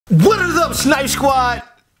What is up, Snipe Squad?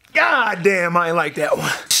 God damn, I ain't like that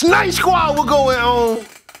one. Snipe Squad, what going on?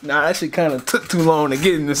 Nah, that shit kind of took too long to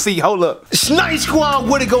get in the seat. Hold up. Snipe Squad,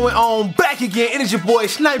 what it going on? Back again. It is your boy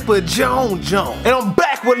Sniper Jones. And I'm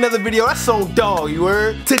back with another video. That's on dog, you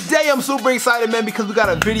heard? Today I'm super excited, man, because we got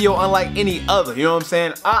a video unlike any other. You know what I'm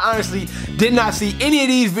saying? I honestly did not see any of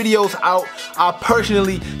these videos out. I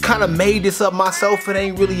personally kind of made this up myself. It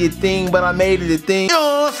ain't really a thing, but I made it a thing. You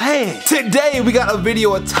know what I'm saying? Today we got a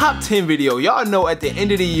video, a top 10 video. Y'all know at the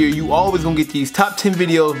end of the year, you always gonna get these top 10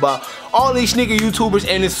 videos by all these nigga YouTubers,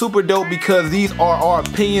 and it's super dope because these are our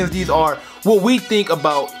opinions. These are what we think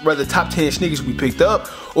about whether top 10 sneakers we picked up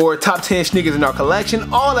or top 10 sneakers in our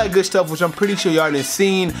collection, all that good stuff, which I'm pretty sure y'all done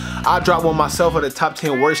seen. I dropped one myself of the top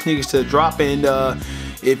 10 worst sneakers to drop, and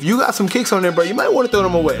if you got some kicks on there, bro, you might want to throw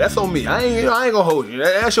them away. That's on me. I ain't gonna hold you.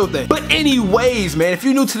 That's your thing. But anyways, man, if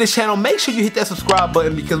you're new to this channel, make sure you hit that subscribe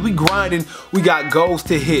button because we grinding. We got goals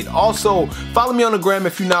to hit. Also, follow me on the gram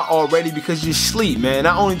if you're not already because you sleep, man.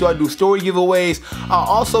 Not only do I do story giveaways, I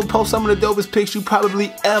also post some of the dopest pics you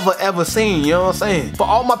probably ever seen. You know what I'm saying? For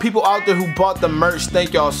all my people out there who bought the merch,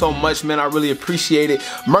 thank y'all so much, man. I really appreciate it.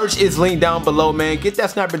 Merch is linked down below, man. Get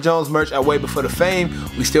that Sniper Jones merch at Way Before the Fame.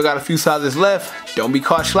 We still got a few sizes left. Don't be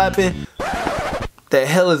caught slapping. The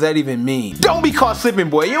hell does that even mean? Don't be caught slipping,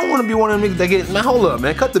 boy. You don't want to be one of them niggas that get, man, hold up,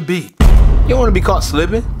 man, cut the beat. You don't want to be caught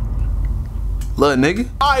slipping, little nigga.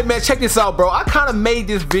 Alright, man, check this out, bro. I kind of made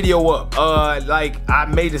this video up. Like, I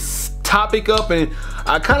made this topic up and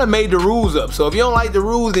I kind of made the rules up. So if you don't like the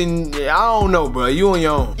rules, then I don't know, bro. You on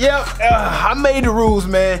your own. Yep, I made the rules,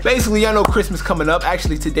 man. Basically, y'all know Christmas coming up.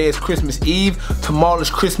 Actually, today is Christmas Eve. Tomorrow's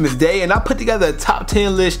Christmas Day. And I put together a top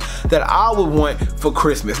 10 list that I would want for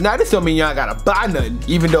Christmas. Now, this don't mean y'all gotta buy nothing.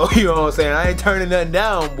 Even though, you know what I'm saying, I ain't turning nothing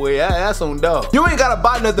down, boy. That's on dog. You ain't gotta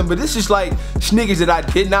buy nothing, but this is like sneakers that I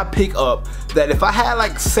did not pick up. That if I had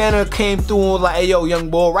like Santa came through and was like, hey, yo, young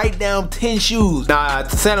boy, write down 10 shoes. Nah,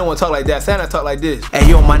 Santa won't talk like that. Santa talk like this. Hey,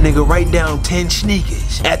 yo, my nigga, write down 10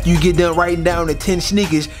 sneakers. After you get done writing down the 10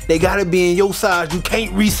 sneakers, they gotta be in your size. You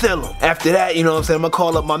can't resell them. After that, you know what I'm saying, I'm gonna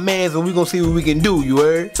call up my mans and we gonna see what we can do, you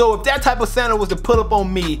heard? So if that type of Santa was to pull up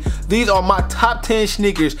on me, these are my top 10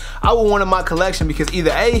 sneakers I would want in my collection because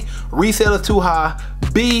either A, resale is too high,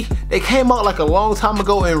 B, they came out like a long time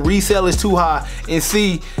ago and resale is too high, and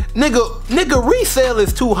C, nigga resale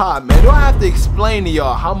is too high, man. Do I have to explain to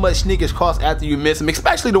y'all how much sneakers cost after you miss them,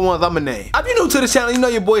 especially the ones I'ma name? If you're new to the channel, you know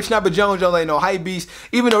your boy Sniper Jones, y'all ain't no hype beast,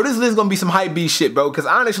 even though this list is gonna be some hype beast shit, bro, because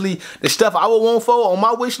honestly, the stuff I would want for on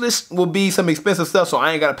my wish list will be some expensive stuff, so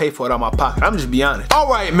I ain't gotta pay for it out of my pocket. I'm just be honest.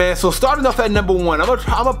 Alright, man, so starting off at number one, I'm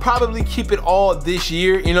gonna probably keep it all this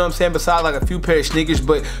year, you know what I'm saying, besides like a few pair of sneakers,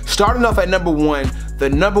 but starting off at number one, the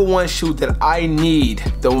number one shoe that I need,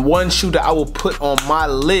 the one shoe that I will put on my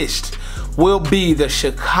list will be the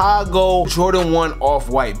Chicago Jordan 1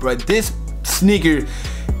 Off-White, bro. This sneaker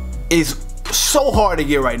is so hard to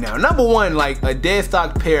get right now. Number one, like a dead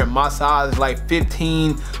stock pair in my size is like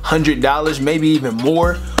 $1,500, maybe even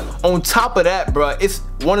more. On top of that, bro, it's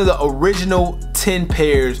one of the original 10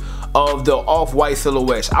 pairs of the Off-White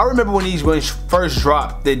silhouettes. I remember when these ones first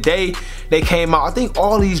dropped, the day they came out, I think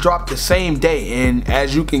all these dropped the same day, and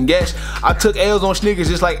as you can guess, I took L's on sneakers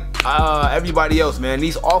just like everybody else, man.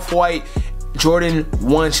 These Off-White Jordan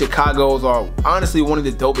 1 Chicagos are honestly one of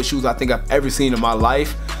the dopest shoes I think I've ever seen in my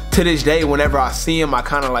life. To this day, whenever I see them, I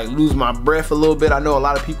kind of like lose my breath a little bit. I know a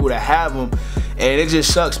lot of people that have them, and it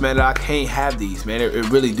just sucks, man, that I can't have these, man. It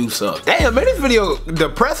really do suck. Damn, man, this video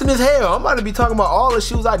depressing as hell. I'm about to be talking about all the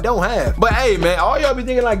shoes I don't have. But hey, man, all y'all be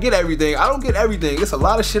thinking I get everything. I don't get everything. It's a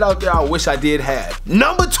lot of shit out there I wish I did have.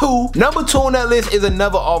 Number two on that list is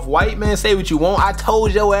another Off-White, man. Say what you want. I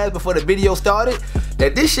told your ass before the video started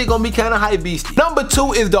that this shit gonna be kind of hype beastie. Number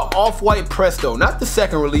two is the Off-White Presto. Not the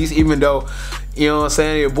second release, even though, you know what I'm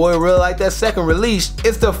saying, your boy really like that second release.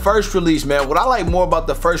 It's the first release, man. What I like more about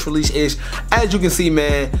the first release is, as you can see,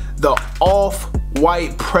 man, the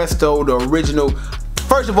Off-White Presto, the original.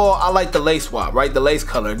 First of all, I like the lace swap, right? The lace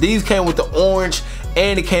color. These came with the orange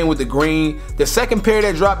and it came with the green. The second pair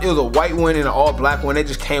that dropped, it was a white one and an all black one. They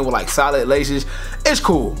just came with like solid laces. It's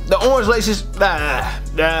cool. The orange laces,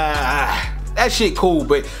 that shit cool,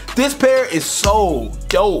 but this pair is so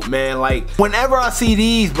dope, man. Like, whenever I see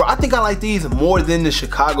these, bro, I think I like these more than the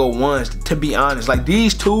Chicago ones, to be honest. Like,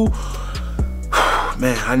 these two,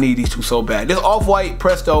 man, I need these two so bad. This Off-White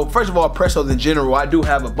Presto, first of all, Prestos in general, I do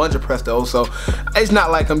have a bunch of Prestos, so it's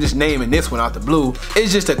not like I'm just naming this one out the blue.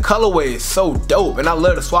 It's just the colorway is so dope, and I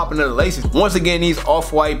love the swapping of the laces. Once again, these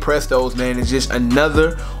Off-White Prestos, man, is just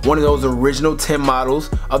another one of those original 10 models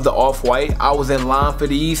of the Off-White. I was in line for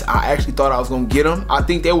these. I actually thought I was gonna get them. I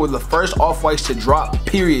think they were the first Off-Whites to drop,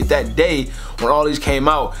 period, that day when all these came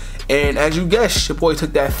out. And as you guessed, your boy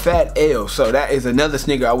took that fat L. So that is another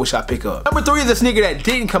sneaker I wish I pick up. Number 3 is a sneaker that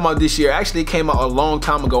didn't come out this year. Actually, it came out a long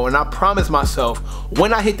time ago. And I promised myself,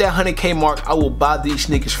 when I hit that 100K mark, I will buy these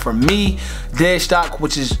sneakers for me. Dead stock,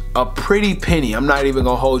 which is a pretty penny. I'm not even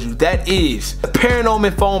gonna hold you. That is the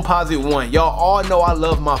Paranorman Foamposite 1. Y'all all know I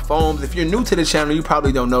love my foams. If you're new to the channel, you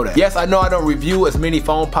probably don't know that. Yes, I know I don't review as many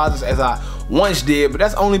Foamposites as I once did, but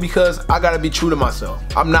that's only because I gotta be true to myself.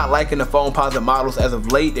 I'm not liking the Foamposite models as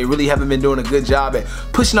of late. They really haven't been doing a good job at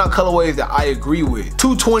pushing out colorways that I agree with.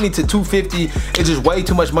 220 to 250 is just way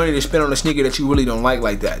too much money to spend on a sneaker that you really don't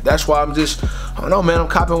like that. That's why I'm just, I don't know, man, I'm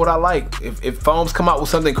copping what I like. If foams come out with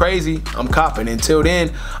something crazy, I'm copping. Until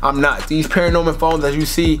then, I'm not. These Paranorman foams, as you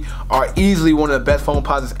see, are easily one of the best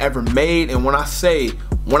Foamposites ever made. And when I say,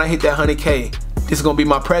 when I hit that 100K, this is gonna be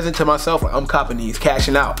my present to myself. I'm copping these,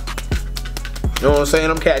 cashing out. You know what I'm saying?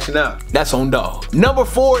 I'm cashing out. That's on dog. Number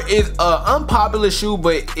 4 is an unpopular shoe,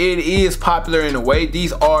 but it is popular in a way.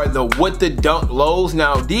 These are the Wutha Dunk Lows.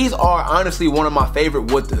 Now, these are honestly one of my favorite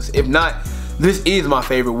Wuthas. If not, this is my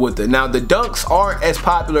favorite Wutha. Now, the Dunks aren't as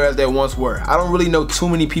popular as they once were. I don't really know too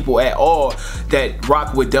many people at all that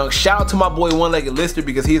rock with Dunks. Shout out to my boy One Legged Lister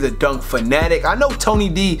because he's a Dunk fanatic. I know Tony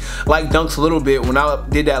D liked Dunks a little bit. When I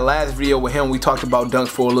did that last video with him, we talked about Dunks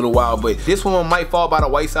for a little while, but this one might fall by the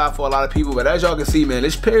wayside for a lot of people. But as y'all can see, man,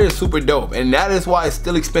 this pair is super dope, and that is why it's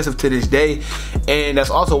still expensive to this day, and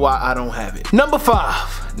that's also why I don't have it. Number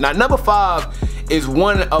 5. Now, number 5 is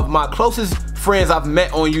one of my closest friends I've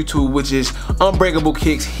met on YouTube, which is Unbreakable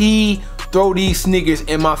Kicks. He throw these sneakers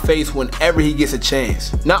in my face whenever he gets a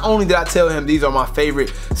chance. Not only did I tell him these are my favorite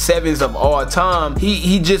 7s of all time,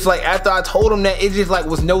 he just like, after I told him that, it just like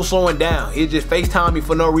was no slowing down. He just FaceTimed me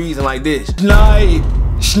for no reason like this.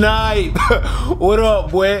 Snipe, what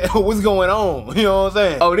up, boy? What's going on? You know what I'm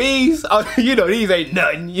saying? Oh, these, you know, these ain't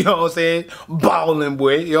nothing. You know what I'm saying? Ballin',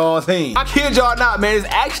 boy. You know what I'm saying? I kid y'all not, man. It's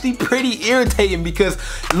actually pretty irritating because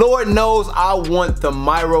Lord knows I want the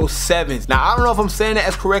Myro 7s. Now, I don't know if I'm saying that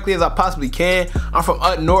as correctly as I possibly can. I'm from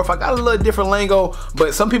up north. I got a little different lingo,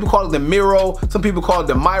 but some people call it the Miro. Some people call it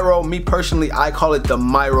the Myro. Me personally, I call it the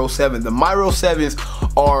Myro 7. The Myro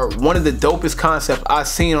 7s are one of the dopest concepts I've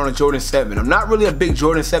seen on a Jordan 7. I'm not really a big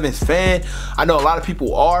Jordan 7s fan. I know a lot of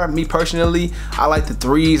people are. Me personally, I like the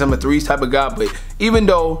 3s. I'm a 3s type of guy, but even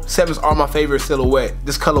though 7s are my favorite silhouette,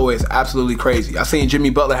 this colorway is absolutely crazy. I seen Jimmy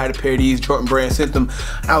Butler had a pair of these, Jordan Brand sent them.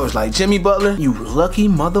 I was like, Jimmy Butler, you lucky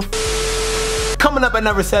motherfucker. Coming up at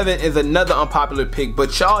number 7 is another unpopular pick,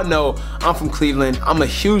 but y'all know I'm from Cleveland. I'm a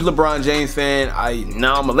huge LeBron James fan.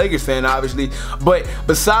 Now I'm a Lakers fan, obviously. But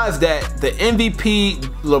besides that, the MVP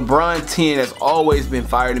LeBron 10 has always been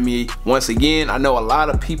fire to me. Once again, I know a lot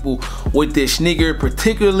of people with this sneaker,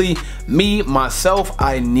 particularly me, myself,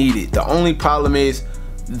 I need it. The only problem is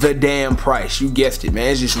the damn price. You guessed it, man.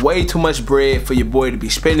 It's just way too much bread for your boy to be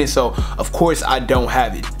spending, so of course I don't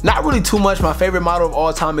have it. Not really too much. My favorite model of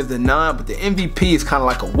all time is the 9, but the MVP is kind of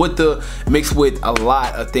like a Wutha mixed with a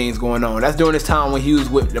lot of things going on. That's during this time when he was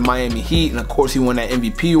with the Miami Heat, and of course he won that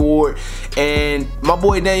MVP award. And my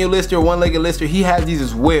boy Daniel Lister, One Legged Lister, he has these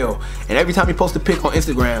as well, and every time he posts a pic on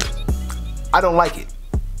Instagram, I don't like it.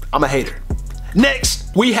 I'm a hater.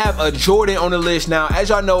 Next, we have a Jordan on the list. Now, as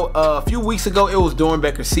y'all know, a few weeks ago, it was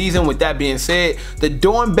Doernbecher season. With that being said, the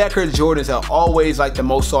Doernbecher Jordans are always like the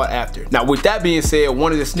most sought after. Now, with that being said,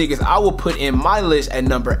 one of the sneakers I will put in my list at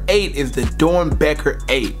number 8 is the Doernbecher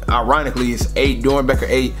 8. Ironically, it's 8, Doernbecher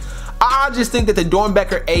 8. I just think that the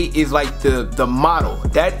Doernbecher 8 is like the model.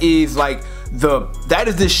 That is like that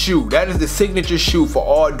is the shoe. That is the signature shoe for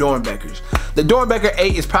all Doernbechers. The Doernbecher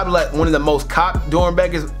 8 is probably like one of the most copped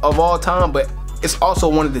Doernbechers of all time, but it's also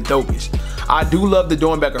one of the dopest. I do love the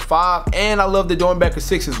Doernbecher 5 and I love the Doernbecher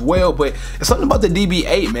 6 as well, but it's something about the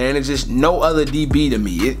DB8, man. It's just no other DB to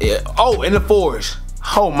me. Oh, and the 4s.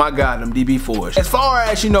 Oh my God, them DB4s. As far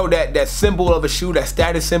as, you know, that symbol of a shoe, that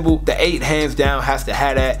status symbol, the 8 hands down has to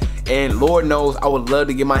have that. And Lord knows I would love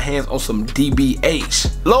to get my hands on some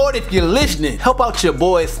DB8s. Lord, if you're listening, help out your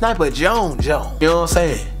boy Sniper Jones. You know what I'm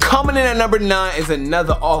saying? Coming in at number 9 is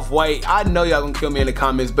another Off-White. I know y'all gonna kill me in the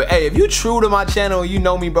comments, but hey, if you true to my channel, you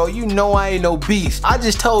know me, bro. You know I ain't no beast. I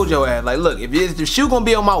just told your ass, like, look, if the shoe gonna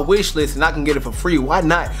be on my wish list and I can get it for free, why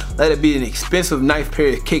not let it be an expensive, nice pair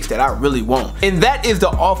of kicks that I really want? And that is the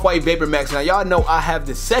Off-White Vapor Max. Now, y'all know I have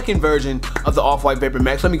the second version of the Off-White Vapor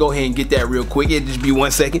Max. Let me go ahead and get that real quick. It'll just be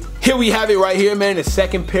 1 second. Here we have it right here, man. The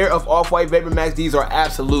second pair of Off-White Vapor Max. These are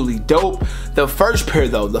absolutely dope. The first pair,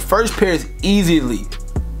 though, the first pair is easily,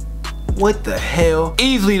 what the hell?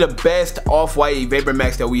 Easily the best Off-White Vapor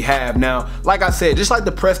Max that we have. Now, like I said, just like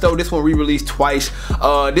the Presto, this one re-released twice.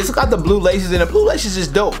 This got the blue laces, and the blue laces is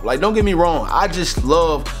dope. Like, don't get me wrong, I just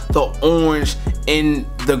love the orange and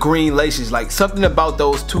the green laces. Like, something about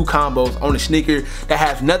those two combos on a sneaker that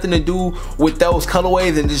has nothing to do with those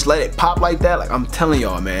colorways and just let it pop like that. Like, I'm telling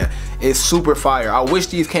y'all, man, it's super fire. I wish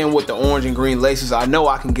these came with the orange and green laces. I know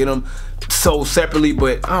I can get them sold separately,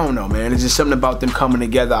 but I don't know, man. It's just something about them coming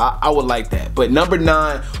together. I would like that. But number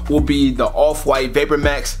 9 will be the Off-White Vapor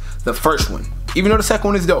Max, the first one. Even though the second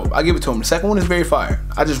one is dope, I give it to him. The second one is very fire.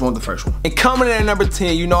 I just want the first one. And coming in at number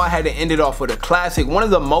 10, you know I had to end it off with a classic. One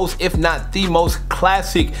of the most, if not the most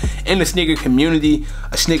classic in the sneaker community.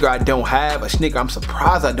 A sneaker I don't have, a sneaker I'm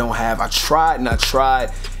surprised I don't have. I tried and I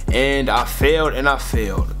tried, and I failed and I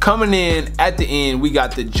failed. Coming in at the end, we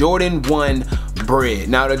got the Jordan 1 Bred.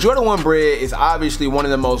 Now, the Jordan 1 Bred is obviously one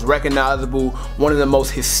of the most recognizable, one of the most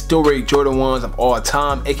historic Jordan 1s of all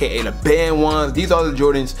time, aka the banned ones. These are the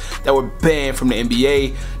Jordans that were banned from the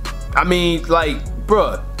NBA. I mean, like,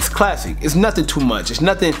 bruh, it's classic. It's nothing too much. It's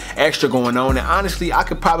nothing extra going on. And honestly, I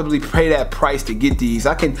could probably pay that price to get these.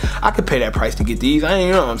 I could pay that price to get these. I ain't,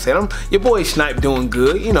 you know what I'm saying? Your boy Snipe doing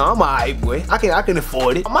good. You know, I'm alright, boy. I can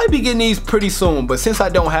afford it. I might be getting these pretty soon, but since I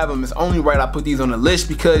don't have them, it's only right I put these on the list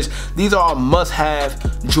because these are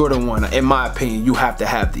must-have Jordan 1. In my opinion, you have to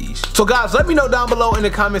have these. So guys, let me know down below in the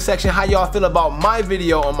comment section how y'all feel about my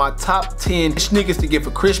video on my top 10 sneakers to get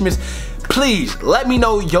for Christmas. Please let me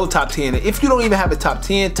know your top 10. If you don't even have a top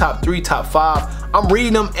 10, top 3, top 5, I'm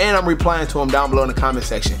reading them and I'm replying to them down below in the comment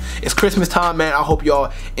section. It's Christmas time, man. I hope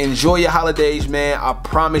y'all enjoy your holidays, man. I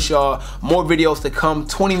promise y'all more videos to come.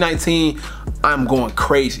 2019, I'm going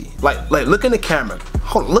crazy. Like look in the camera.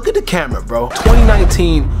 Hold on, look at the camera, bro.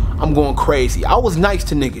 2019, I'm going crazy. I was nice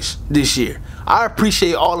to niggas this year. I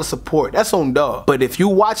appreciate all the support. That's on dog. But if you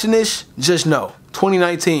watching this, just know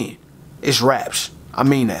 2019, it's raps. I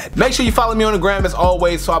mean that. Make sure you follow me on the gram as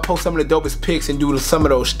always so I post some of the dopest pics and do some of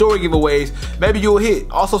those story giveaways. Maybe you'll hit.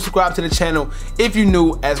 Also subscribe to the channel if you're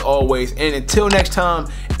new as always. And until next time,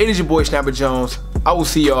 it is your boy Snapper Jones. I will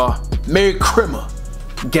see y'all. Merry Christmas.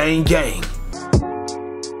 Gang gang.